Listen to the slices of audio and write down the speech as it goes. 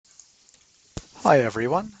Hi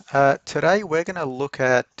everyone. Today we're going to look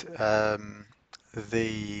at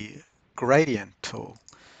the gradient tool.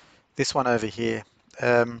 This one over here.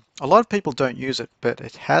 A lot of people don't use it, but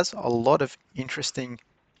it has a lot of interesting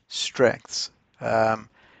strengths.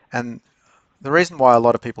 And the reason why a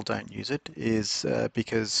lot of people don't use it is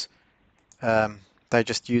because they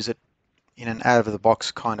just use it in an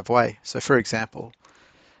out-of-the-box kind of way. So for example,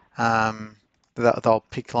 um, they'll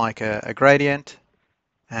pick like a gradient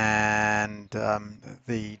and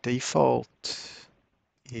the default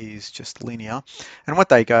is just linear. And what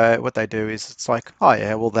they do is it's like, oh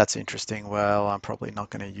yeah, well that's interesting. Well, I'm probably not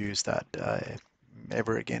going to use that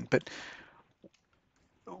ever again. But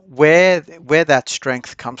where that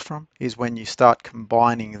strength comes from is when you start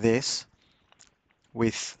combining this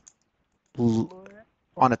with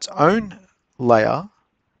on its own layer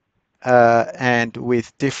and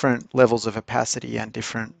with different levels of opacity and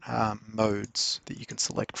different modes that you can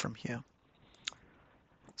select from here.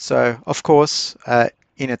 So of course,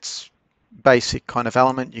 in its basic kind of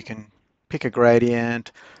element, you can pick a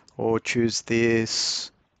gradient or choose this,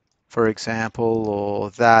 for example, or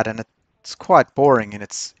that, and it's quite boring in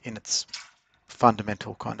its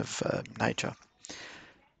fundamental kind of nature.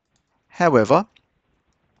 However,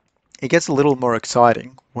 it gets a little more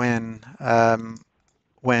exciting when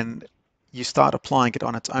you start applying it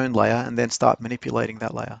on its own layer and then start manipulating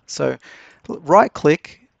that layer. So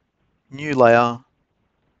right-click, new layer,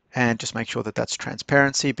 and just make sure that that's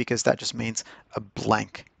transparency because that just means a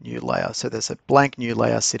blank new layer. So there's a blank new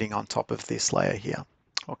layer sitting on top of this layer here.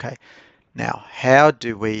 Okay, now how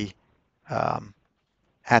do we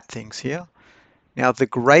add things here? Now the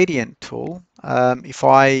gradient tool, if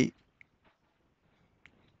I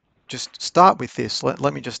just start with this,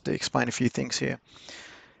 let me just explain a few things here.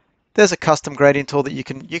 There's a custom gradient tool that you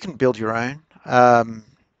can build your own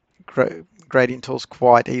gradient tools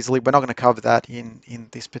quite easily. We're not going to cover that in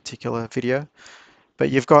this particular video.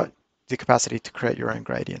 But you've got the capacity to create your own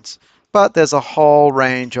gradients. But there's a whole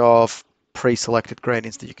range of pre-selected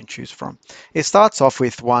gradients that you can choose from. It starts off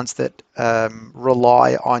with ones that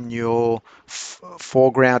rely on your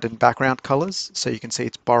foreground and background colors. So you can see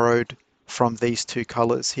it's borrowed from these two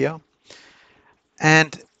colors here.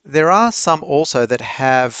 And there are some also that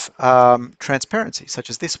have transparency, such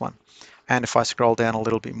as this one. And if I scroll down a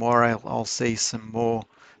little bit more, I'll see some more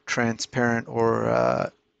transparent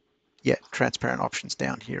or transparent options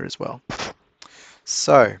down here as well.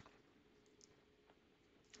 So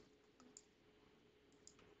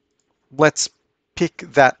let's pick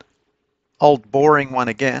that old boring one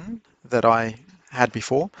again that I had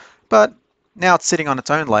before, but now it's sitting on its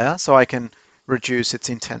own layer, so I can reduce its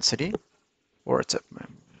intensity or its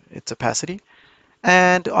opacity,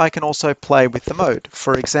 and I can also play with the mode.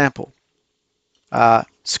 For example,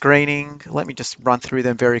 screening. Let me just run through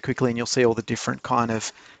them very quickly, and you'll see all the different kind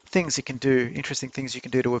of things you can do, interesting things you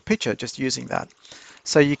can do to a picture just using that.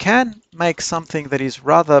 So you can make something that is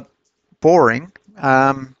rather boring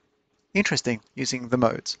interesting using the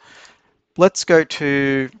modes. Let's go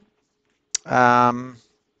to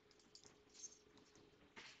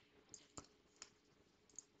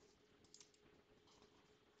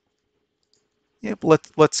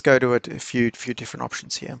let's go to a few different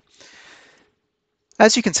options here.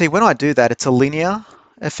 As you can see, when I do that, it's a linear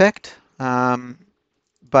effect.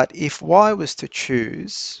 But if I was to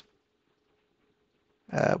choose,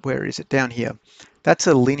 where is it? Down here. That's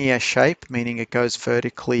a linear shape, meaning it goes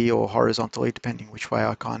vertically or horizontally, depending which way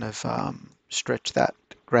I kind of stretch that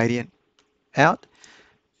gradient out.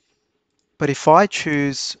 But if I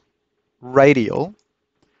choose radial,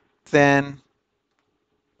 then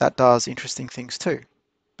that does interesting things too.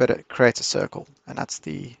 But it creates a circle, and that's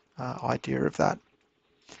the idea of that.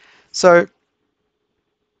 So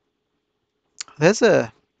there's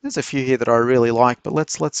a few here that I really like, but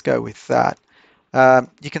let's go with that.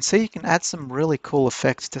 You can see you can add some really cool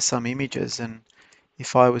effects to some images, and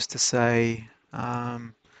if I was to say,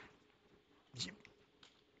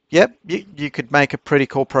 yep, you could make a pretty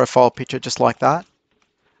cool profile picture just like that.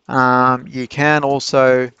 You can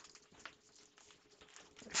also,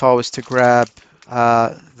 if I was to grab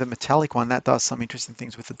the metallic one, that does some interesting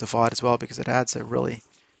things with the divide as well because it adds a really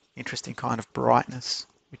interesting kind of brightness,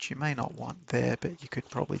 which you may not want there, but you could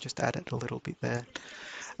probably just add it a little bit there.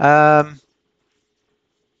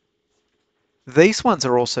 These ones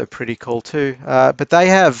are also pretty cool too, but they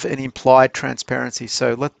have an implied transparency.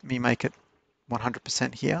 So let me make it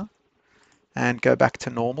 100% here and go back to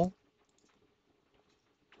normal.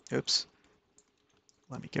 Oops.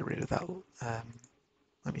 Let me get rid of that.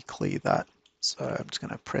 Let me clear that. So I'm just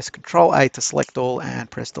going to press Control A to select all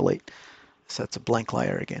and press delete. So it's a blank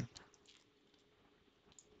layer again.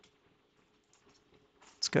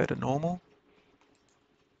 go to normal.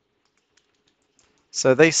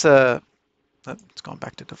 So these are, oh, it's gone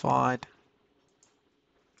back to divide.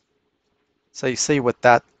 So you see what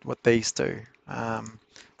these do.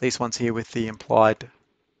 These ones here with the implied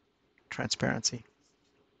transparency.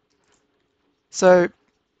 So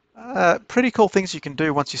pretty cool things you can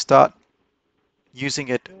do once you start using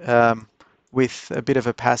it with a bit of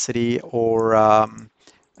opacity or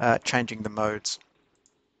changing the modes.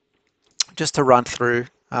 Just to run through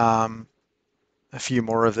a few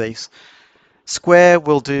more of these. Square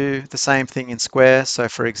will do the same thing in square. So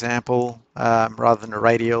for example, rather than a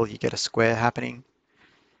radial, you get a square happening.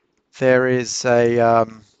 There is a,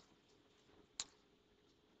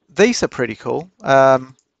 these are pretty cool.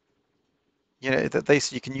 You know,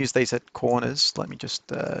 these, you can use these at corners. Let me just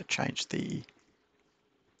change the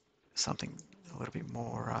something a little bit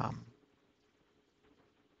more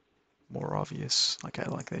obvious. Okay,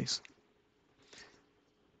 like these.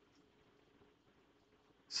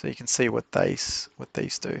 So you can see what these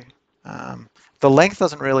do. The length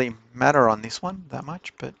doesn't really matter on this one that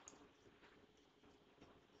much, but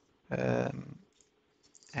um,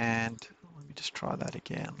 and let me just try that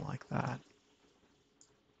again like that.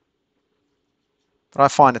 But I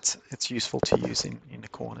find it's useful to use in the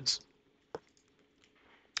corners.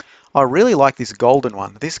 I really like this golden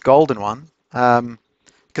one. This golden one,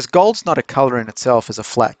 because gold's not a color in itself as a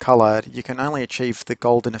flat color. You can only achieve the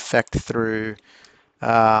golden effect through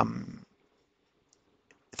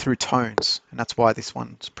through tones, and that's why this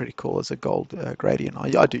one's pretty cool as a gold gradient.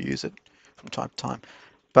 I do use it from time to time.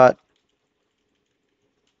 But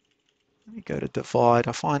let me go to divide.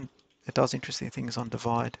 I find it does interesting things on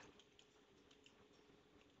divide.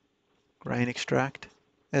 Grain extract.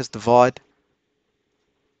 There's divide.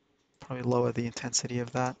 Probably lower the intensity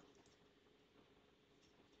of that.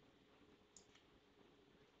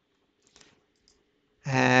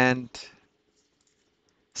 And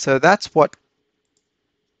so that's what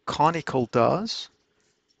conical does.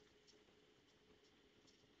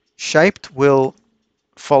 Shaped will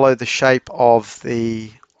follow the shape of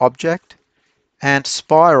the object. And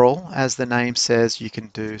spiral, as the name says, you can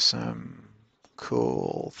do some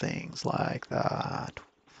cool things like that.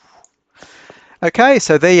 Okay,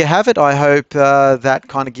 so there you have it. I hope that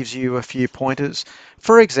kind of gives you a few pointers.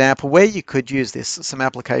 For example, where you could use this, some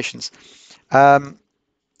applications.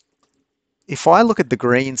 If I look at the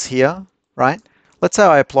greens here, right? Let's say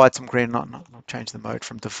I applied some green, not change the mode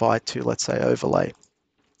from divide to, let's say, overlay.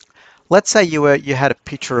 Let's say you had a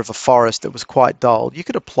picture of a forest that was quite dull. You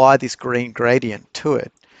could apply this green gradient to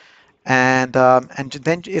it, and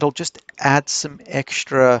then it'll just add some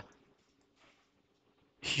extra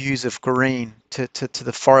hues of green to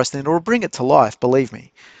the forest, and it'll bring it to life, believe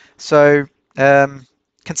me. So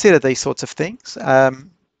consider these sorts of things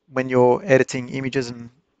when you're editing images, and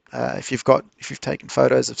if you've taken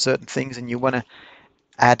photos of certain things and you want to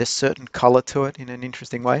add a certain color to it in an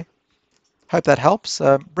interesting way. Hope that helps.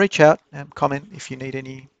 Reach out and comment if you need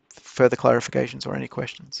any further clarifications or any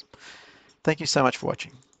questions. Thank you so much for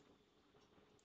watching.